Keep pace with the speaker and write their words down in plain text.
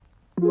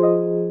Hello,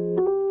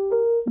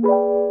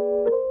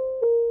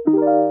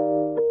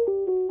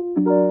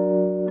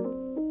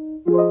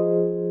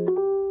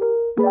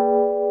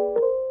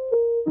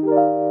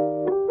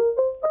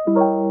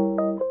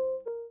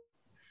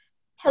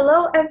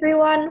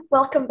 everyone.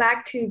 Welcome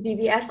back to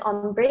BBS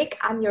on Break.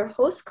 I'm your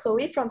host,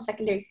 Chloe from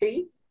Secondary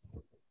 3.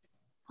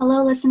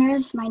 Hello,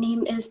 listeners. My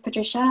name is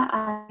Patricia.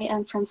 I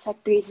am from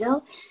Sec 3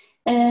 ZIL.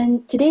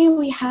 And today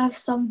we have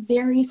some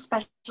very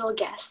special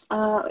guests.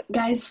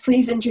 Guys,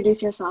 please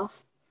introduce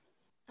yourself.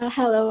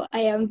 Hello,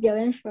 I am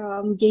Villain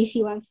from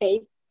JC1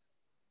 Faith.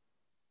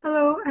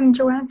 Hello, I'm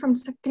Joanne from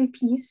Sec 3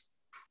 Peace.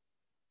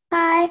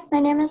 Hi, my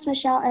name is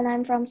Michelle and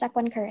I'm from Sec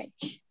 1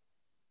 Courage.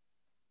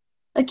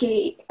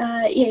 Okay,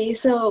 yay.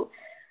 So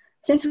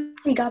since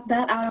we got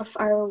that out of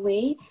our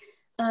way,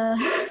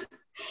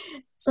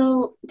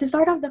 so to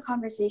start off the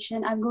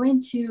conversation, I'm going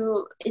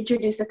to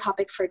introduce the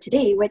topic for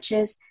today, which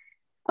is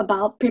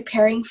about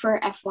preparing for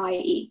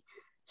FYE.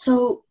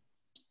 So,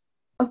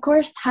 of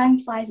course, time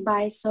flies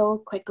by so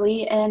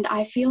quickly, and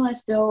I feel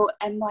as though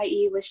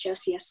MYE was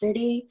just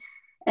yesterday.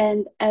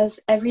 And as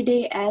every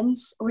day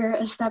ends, we're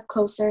a step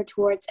closer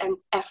towards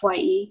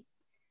FYE.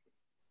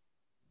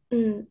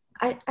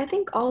 I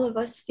think all of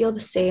us feel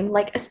the same,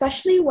 like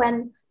especially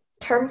when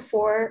term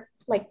 4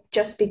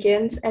 just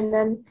begins and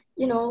then,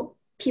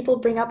 people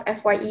bring up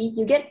FYE,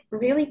 you get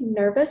really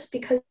nervous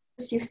because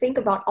you think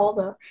about all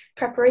the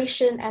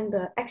preparation and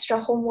the extra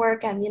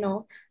homework and,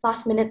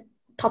 last minute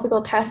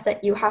topical tests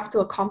that you have to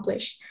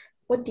accomplish.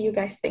 What do you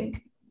guys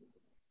think?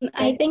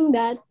 I think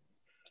that,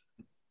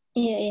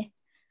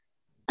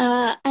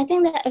 I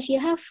think that if you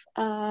have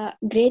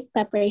great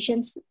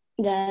preparations,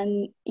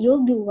 then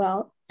you'll do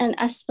well. And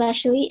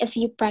especially if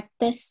you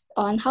practice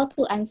on how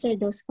to answer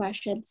those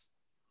questions.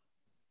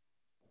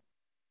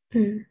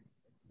 I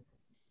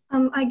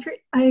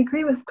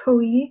agree with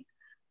Chloe.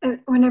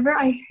 Whenever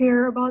I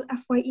hear about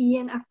FYE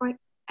and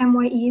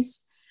MYEs,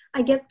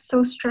 I get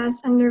so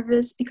stressed and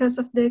nervous because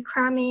of the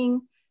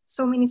cramming,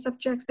 so many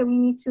subjects that we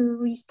need to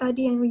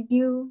restudy and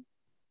review.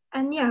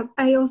 And yeah,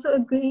 I also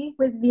agree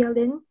with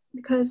Violin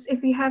because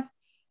if we have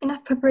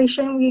enough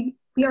preparation,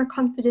 we are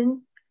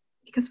confident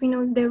because we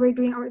know that we're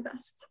doing our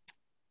best.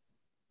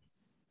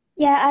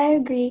 Yeah,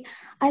 I agree.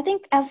 I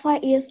think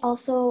FYE is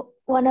also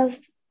one of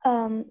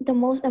the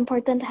most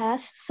important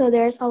tasks. So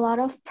there's a lot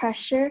of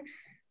pressure.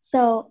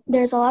 So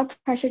there's a lot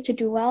of pressure to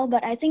do well,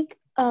 but I think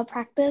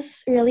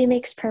practice really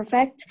makes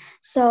perfect.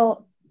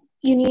 So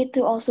you need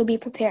to also be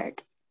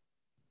prepared.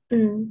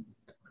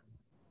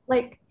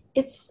 Like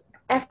it's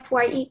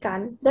FYE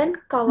kan, then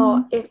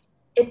kalau if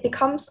it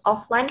becomes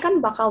offline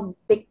kan bakal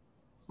big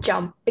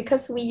jump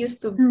because we're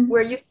used to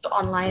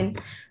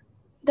online.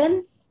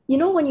 Then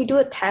when you do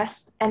a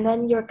test and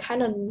then you're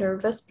kind of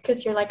nervous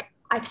because you're like,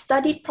 I've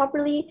studied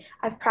properly,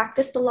 I've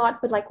practiced a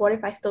lot, but like, what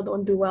if I still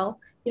don't do well?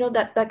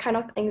 That kind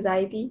of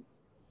anxiety.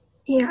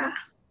 Yeah.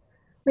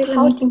 Wait, let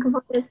me think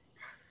about it.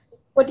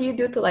 What do you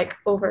do to like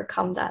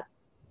overcome that?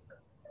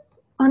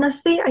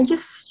 Honestly, I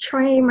just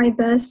try my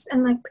best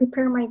and like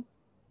prepare my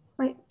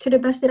to the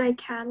best that I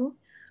can.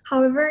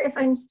 However, if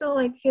I'm still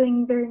like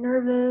feeling very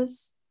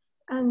nervous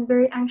and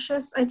very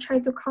anxious, I try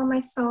to calm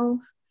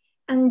myself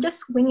and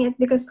just wing it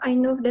because I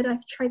know that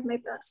I've tried my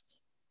best.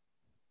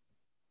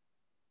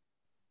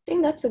 I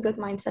think that's a good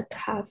mindset to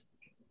have.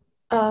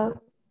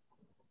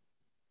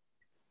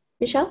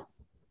 Michelle?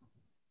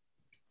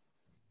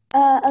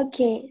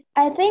 Okay,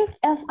 I think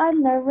if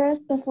I'm nervous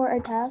before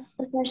a test,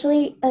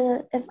 especially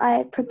if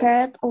I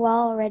prepare it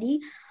well already,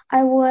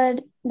 I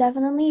would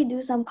definitely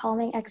do some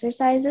calming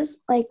exercises,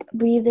 like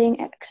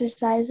breathing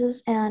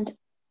exercises, and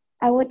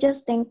I would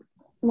just think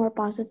more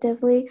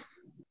positively.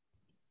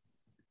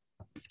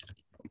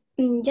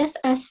 Just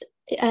as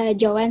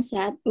Joanne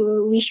said,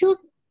 we should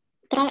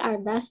try our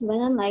best, but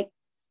then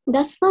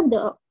that's not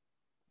the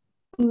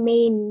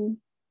main.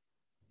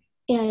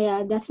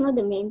 That's not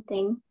the main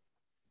thing.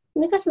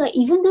 Because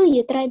even though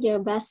you tried your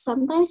best,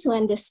 sometimes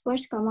when the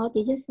scores come out,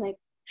 you just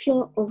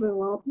feel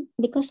overwhelmed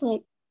because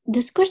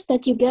the scores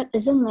that you get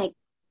isn't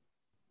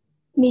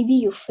maybe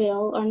you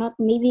fail or not,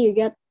 maybe you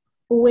get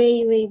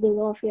way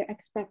below of your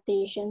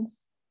expectations.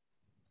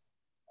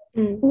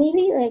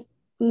 Maybe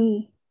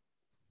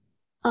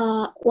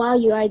while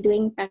you are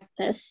doing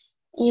practice,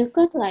 you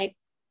could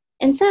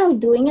instead of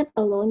doing it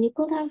alone, you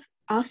could have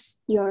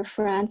asked your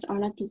friends or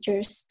not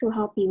teachers to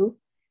help you.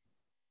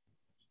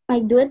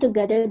 Do it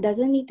together,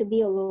 doesn't need to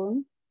be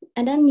alone.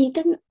 And then you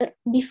can,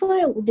 before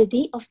the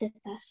day of the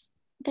test,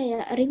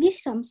 relieve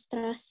some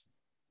stress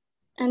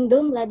and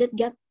don't let it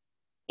get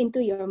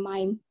into your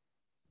mind.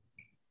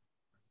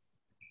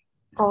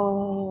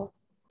 Oh,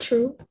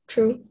 true.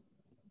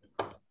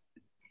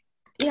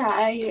 Yeah,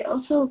 I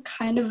also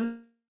kind of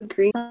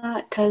agree with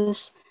that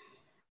because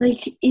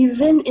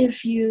even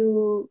if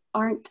you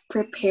aren't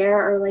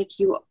prepared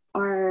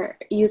or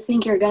you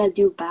think you're gonna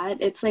do bad,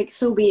 it's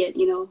so be it,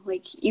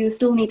 you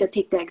still need to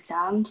take the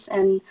exams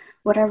and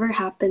whatever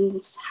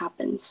happens.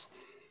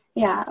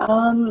 Yeah.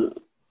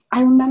 I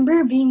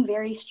remember being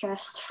very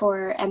stressed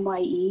for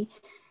MYE,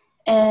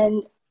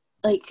 and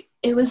like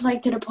it was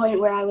like to the point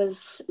where I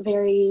was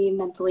very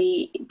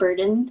mentally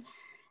burdened.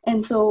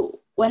 And so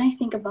when I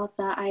think about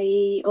that,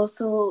 I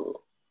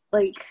also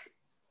like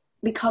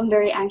become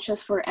very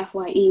anxious for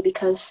FYE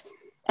because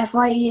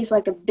FYE is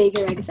like a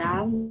bigger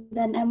exam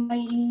than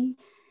MYE.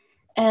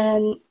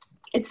 And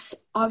it's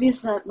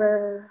obvious that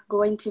we're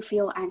going to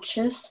feel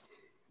anxious.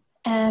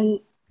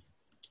 And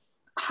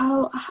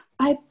how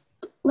I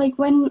like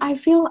when I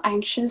feel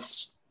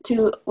anxious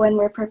to when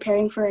we're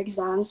preparing for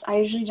exams, I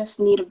usually just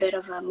need a bit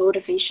of a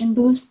motivation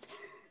boost.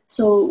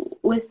 So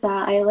with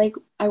that,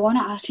 I want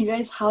to ask you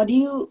guys, how do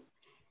you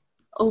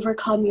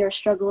overcome your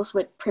struggles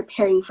with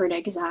preparing for the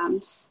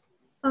exams?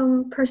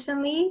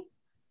 Personally,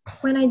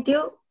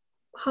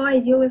 how I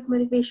deal with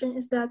motivation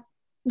is that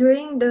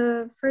during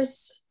the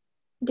first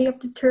day of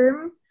the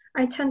term,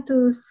 I tend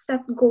to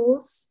set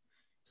goals.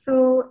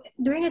 So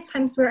during the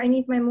times where I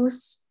need my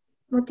most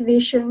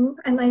motivation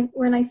and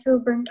when I feel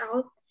burnt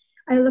out,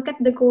 I look at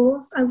my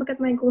goals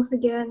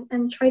again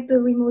and try to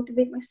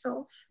remotivate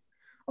myself.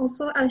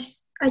 Also,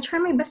 I try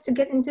my best to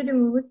get into the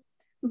mood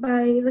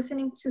by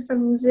listening to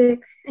some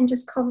music and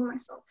just calming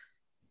myself.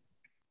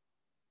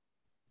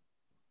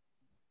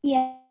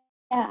 Yeah,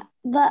 yeah.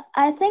 But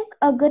I think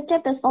a good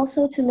tip is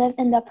also to live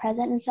in the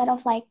present instead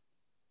of like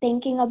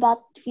thinking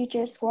about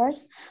future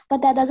scores.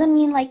 But that doesn't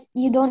mean like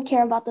you don't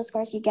care about the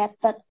scores you get.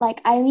 But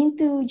like I mean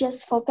to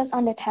just focus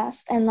on the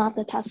test and not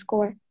the test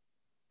score.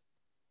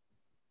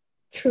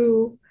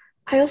 True.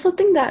 I also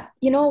think that,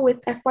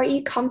 with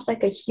FYE comes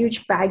like a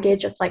huge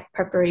baggage of like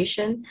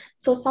preparation.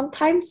 So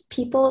sometimes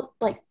people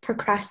like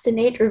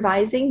procrastinate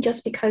revising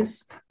just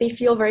because they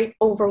feel very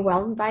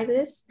overwhelmed by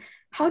this.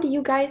 How do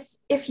you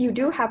guys, if you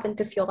do happen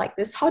to feel like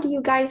this, how do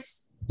you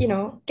guys,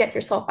 get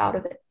yourself out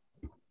of it?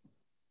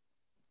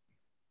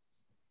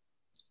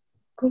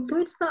 Although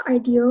it's not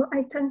ideal,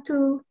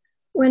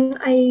 when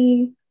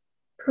I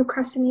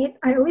procrastinate,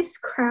 I always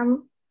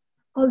cram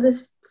all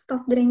this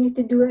stuff that I need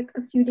to do like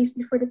a few days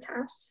before the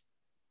test.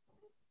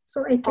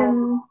 So I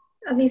can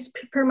at least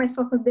prepare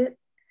myself a bit.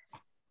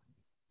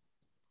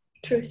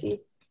 True,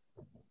 see.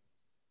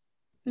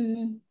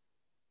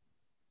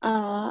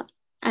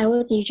 I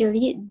would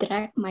usually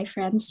drag my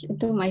friends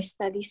into my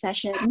study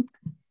session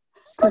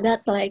so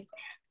that like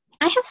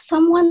I have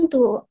someone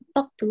to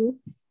talk to.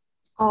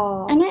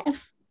 Oh. And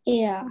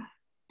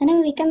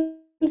then we can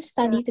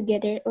study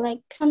together.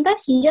 Like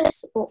sometimes you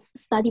just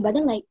study, but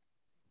then like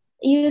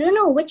you don't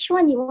know which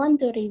one you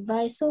want to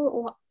revise.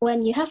 So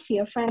when you have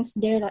your friends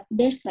there,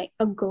 there's like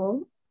a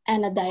goal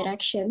and a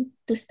direction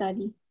to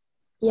study.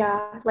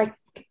 Yeah, like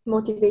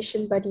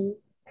motivation buddy.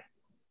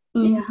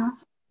 Yeah,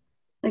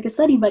 like a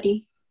study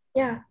buddy.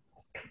 Yeah.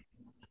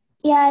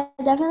 Yeah,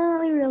 I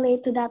definitely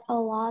relate to that a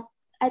lot.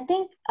 I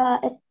think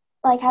it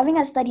like having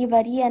a study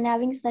buddy and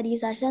having study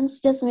sessions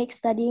just makes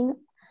studying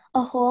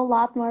a whole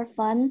lot more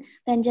fun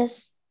than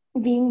just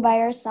being by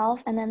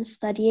yourself and then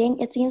studying.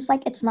 It seems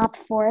like it's not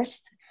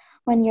forced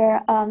when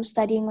you're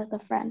studying with a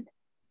friend.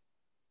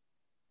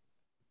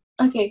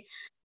 Okay.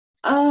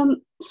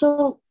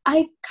 So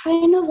I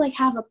kind of like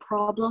have a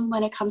problem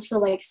when it comes to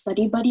like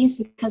study buddies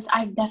because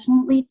I've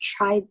definitely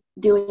tried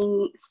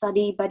doing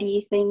study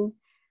buddy thing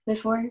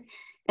before.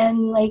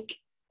 And like,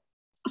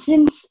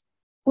 since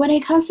when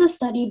it comes to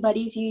study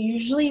buddies, you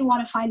usually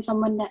want to find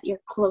someone that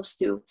you're close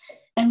to.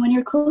 And when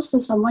you're close to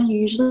someone, you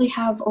usually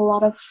have a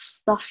lot of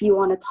stuff you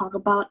want to talk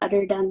about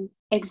other than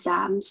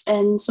exams.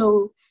 And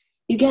so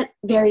you get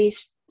very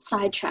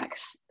sidetracked.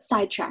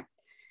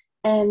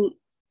 And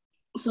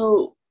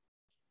so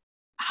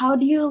how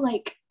do you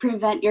like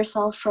prevent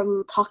yourself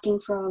from talking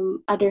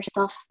from other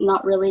stuff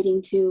not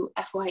relating to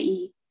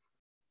FYE?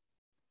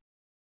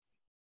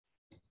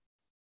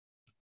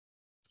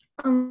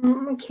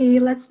 Okay,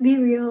 let's be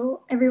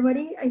real. I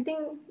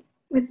think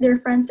with their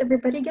friends,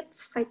 everybody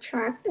gets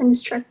sidetracked and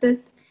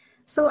distracted.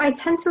 So I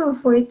tend to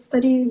avoid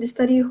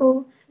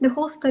the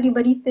whole study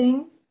buddy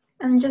thing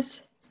and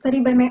just study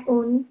by my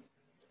own.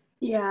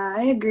 Yeah,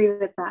 I agree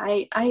with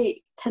that.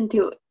 I tend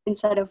to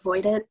instead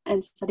avoid it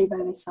and study by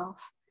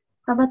myself.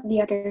 How about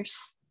the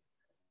others?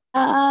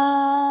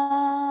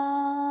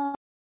 I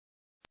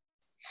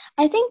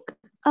think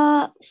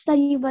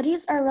study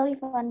buddies are really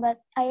fun,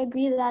 but I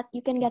agree that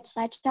you can get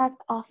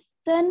sidetracked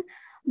often.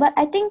 But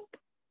I think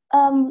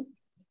when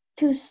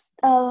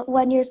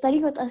you're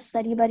studying with a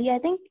study buddy, I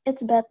think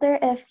it's better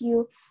if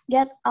you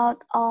get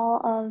out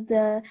all of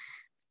the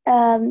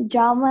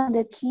drama and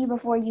the tea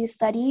before you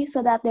study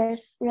so that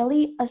there's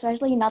really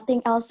especially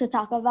nothing else to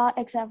talk about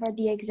except for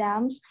the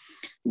exams.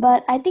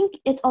 But I think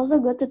it's also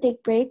good to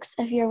take breaks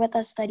if you're with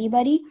a study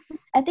buddy.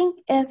 I think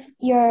if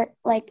you're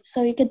like,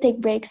 so you can take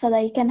breaks so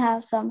that you can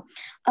have some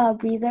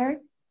breather.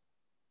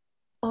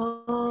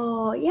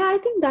 Oh, yeah, I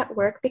think that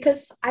worked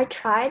because I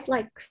tried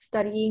like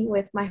studying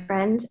with my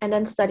friends and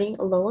then studying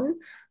alone.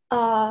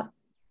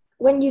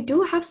 When you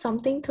do have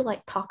something to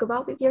like talk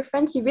about with your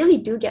friends, you really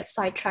do get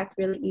sidetracked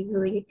really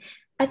easily.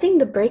 I think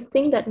the break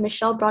thing that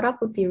Michelle brought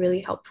up would be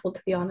really helpful,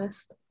 to be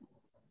honest.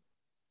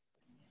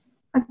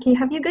 Okay,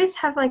 have you guys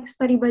have like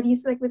study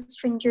buddies like with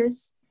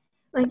strangers?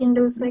 like in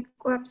those like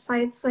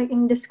websites, like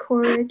in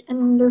Discord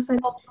and those like.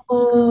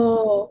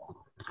 Oh,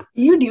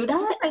 Do you do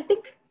that? I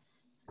think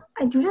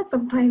I do that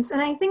sometimes,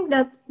 and I think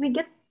that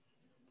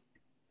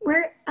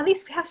we're at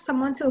least we have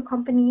someone to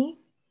accompany,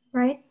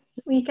 right?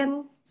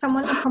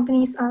 Someone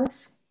accompanies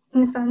us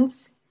in a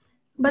sense,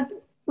 but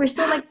we're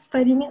still like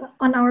studying it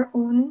on our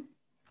own.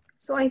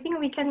 So I think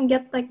we can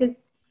get like the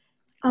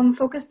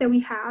focus that we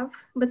have,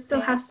 but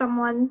still have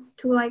someone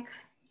to like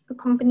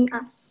accompany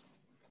us.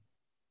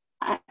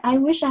 I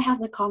wish I have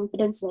the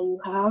confidence that you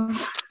have.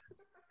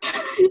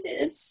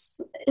 it's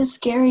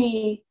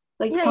scary,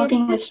 like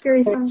talking it with is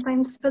scary strangers.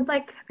 sometimes, but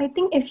like I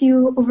think if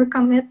you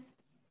overcome it,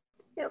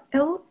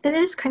 it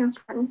is kind of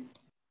fun.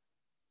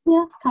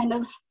 Yeah, kind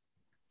of.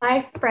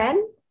 my friend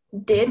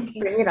did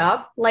bring it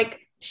up. Like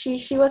she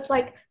was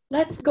like,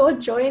 let's go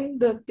join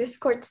the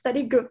Discord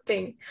study group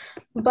thing.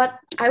 But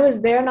I was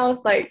there and I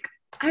was like,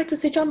 I had to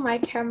switch on my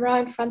camera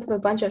in front of a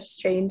bunch of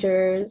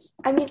strangers.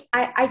 I mean,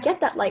 I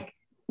get that like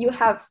you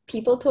have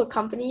people to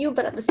accompany you,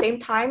 but at the same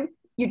time,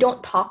 you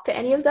don't talk to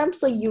any of them,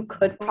 so you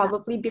could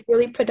probably be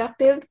really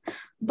productive.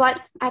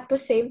 But at the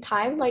same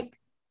time, like,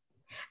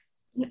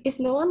 is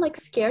no one like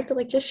scared to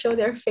like just show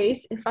their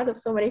face in front of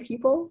so many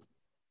people?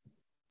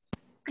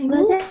 I But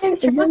mean, there check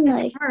out isn't the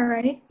like, camera,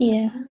 right?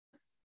 yeah.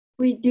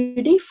 Wait, do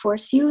they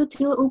force you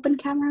to open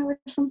camera or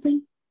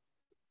something?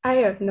 I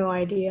have no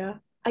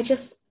idea.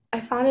 I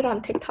found it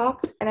on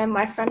TikTok and then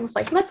my friend was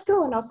like, let's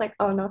go. And I was like,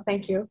 oh no,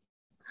 thank you.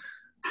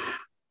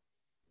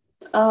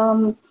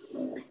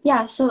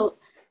 Yeah, so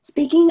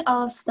speaking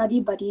of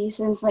study buddy,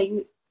 since like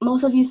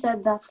most of you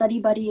said that study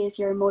buddy is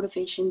your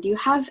motivation, do you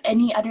have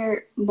any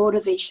other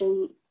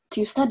motivation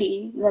to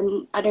study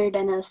other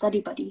than a study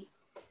buddy?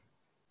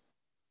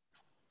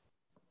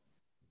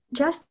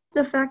 Just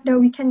the fact that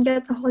we can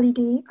get a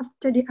holiday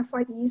after the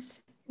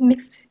FYEs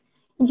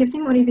gives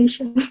me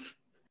motivation.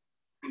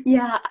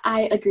 Yeah,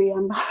 I agree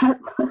on that.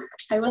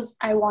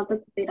 I wanted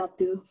to say that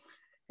too.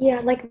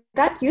 Yeah, like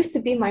that used to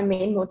be my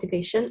main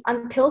motivation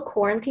until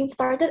quarantine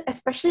started,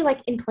 especially like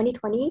in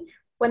 2020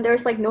 when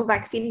there's like no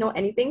vaccine, no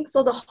anything.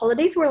 So the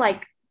holidays were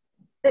like,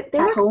 they At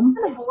were home?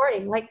 kind of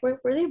boring. Like, were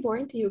they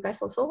boring to you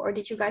guys also? Or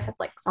did you guys have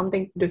like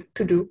something to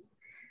do?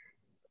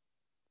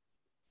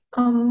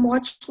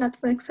 Watch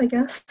Netflix, I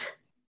guess.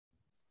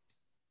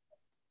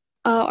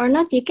 Or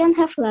not, you can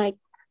have like,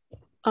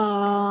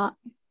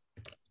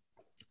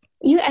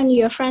 you and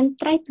your friend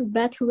try to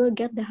bet who will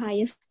get the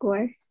highest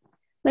score.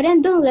 But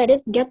then don't let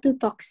it get too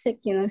toxic,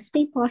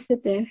 stay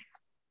positive.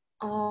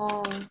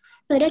 Oh,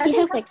 So that I you think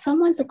have like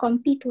someone to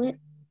compete with.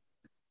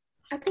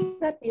 I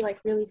think that'd be like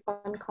really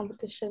fun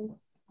competition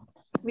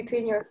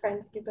between your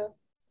friends, gitu.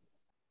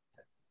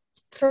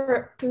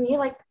 To me,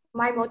 like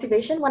my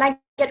motivation when I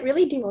get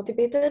really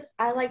demotivated,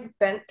 I like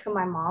vent to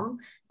my mom,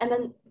 and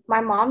then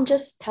my mom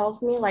just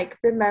tells me like,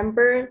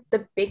 remember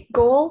the big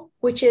goal,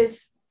 which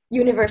is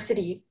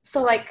university.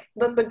 So like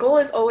the goal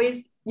is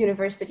always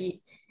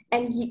university,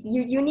 and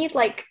you need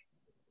like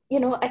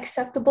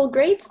acceptable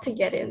grades to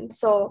get in.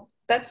 So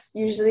that's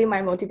usually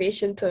my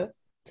motivation to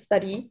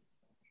study.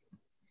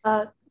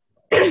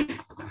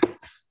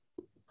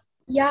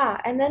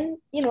 Yeah, and then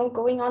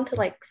going on to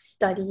like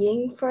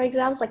studying for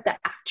exams, like the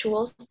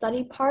actual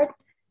study part.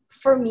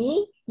 For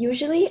me,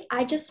 usually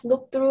I just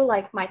look through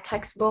like my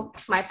textbook,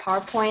 my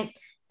PowerPoint,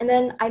 and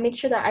then I make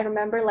sure that I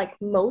remember like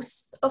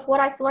most of what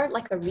I've learned,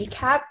 like a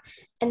recap.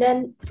 And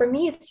then for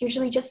me, it's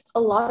usually just a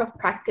lot of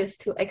practice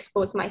to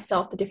expose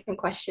myself to different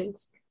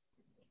questions.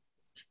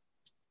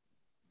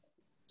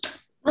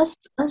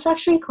 That's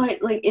actually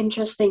quite like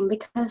interesting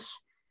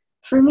because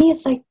for me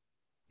it's like,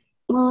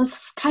 well,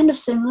 it's kind of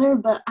similar,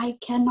 but I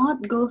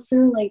cannot go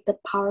through like the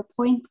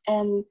PowerPoint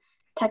and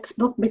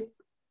textbook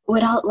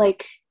without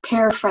like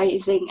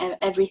paraphrasing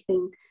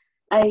everything.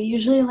 I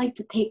usually like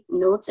to take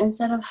notes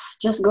instead of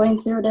just going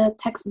through the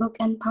textbook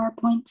and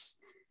PowerPoints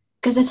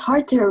because it's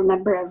hard to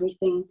remember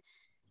everything.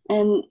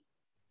 And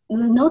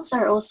the notes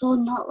are also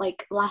not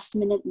like last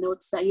minute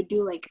notes that you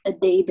do like a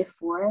day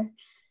before.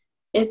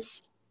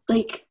 It's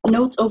like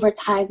notes over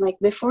time. Like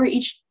before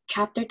each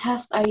chapter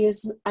test, I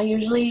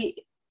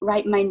usually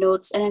write my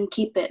notes and then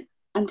keep it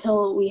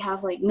until we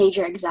have like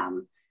major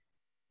exam.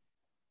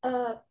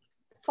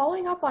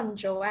 Following up on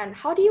Joanne,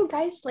 how do you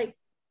guys like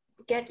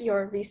get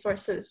your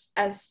resources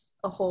as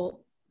a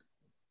whole?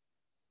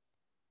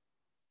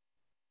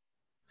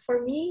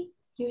 For me,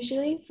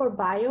 usually for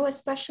bio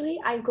especially,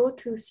 I go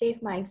to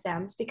Save My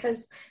Exams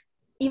because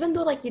even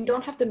though like you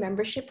don't have the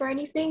membership or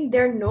anything,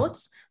 their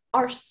notes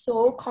are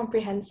so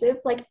comprehensive.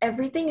 Like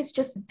everything is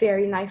just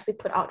very nicely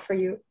put out for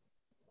you.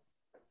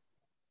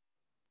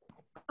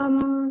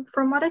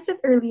 From what I said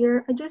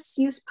earlier, I just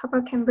use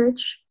Papa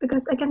Cambridge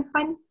because I can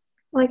find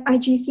like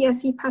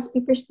IGCSE past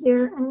papers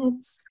there, and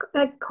it's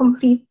like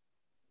complete.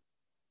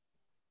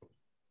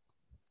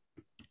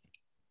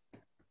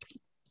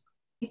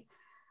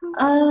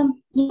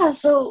 Yeah,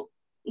 so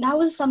that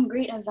was some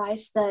great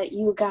advice that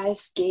you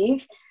guys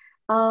gave.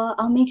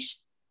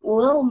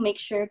 We'll make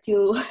sure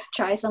to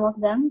try some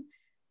of them,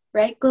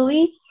 right,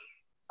 Chloe?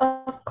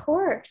 Of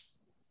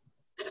course.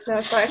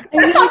 No, sorry. I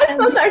feel That like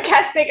sounded so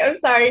sarcastic. I'm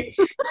sorry.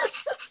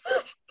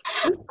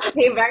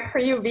 Payback for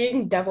you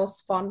being devil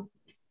spawn.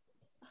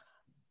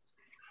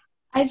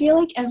 I feel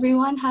like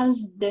everyone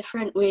has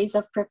different ways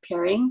of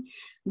preparing,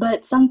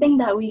 but something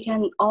that we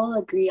can all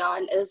agree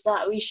on is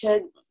that we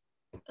should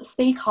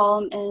stay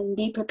calm and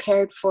be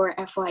prepared for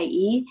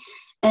FYE.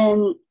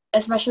 And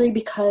especially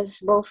because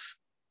both,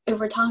 if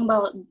we're talking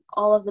about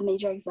all of the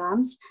major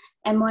exams,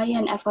 MYE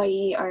and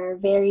FYE are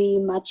very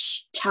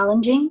much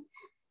challenging.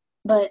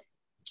 But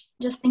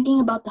just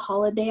thinking about the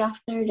holiday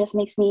after just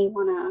makes me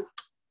want to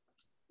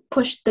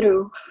push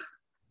through,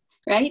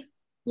 right?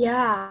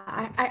 Yeah,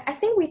 I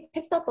think we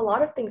picked up a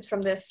lot of things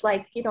from this,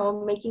 like,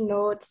 making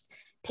notes,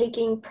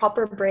 taking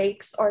proper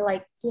breaks, or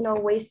like,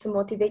 ways to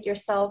motivate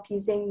yourself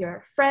using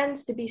your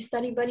friends to be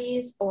study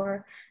buddies,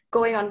 or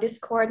going on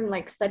Discord and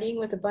like studying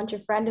with a bunch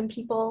of random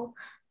people.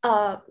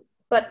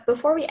 But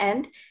before we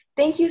end,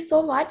 thank you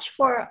so much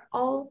for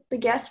all the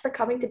guests for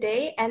coming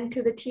today and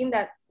to the team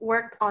that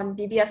worked on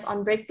BBS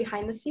on Break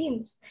behind the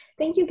scenes.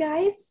 Thank you,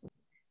 guys.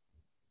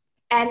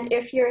 And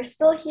if you're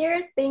still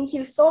here, thank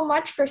you so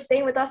much for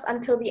staying with us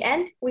until the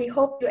end. We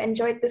hope you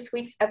enjoyed this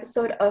week's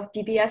episode of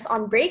BBS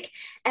on Break,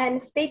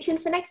 and stay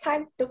tuned for next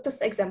time.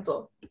 Doctus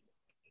Exemplo.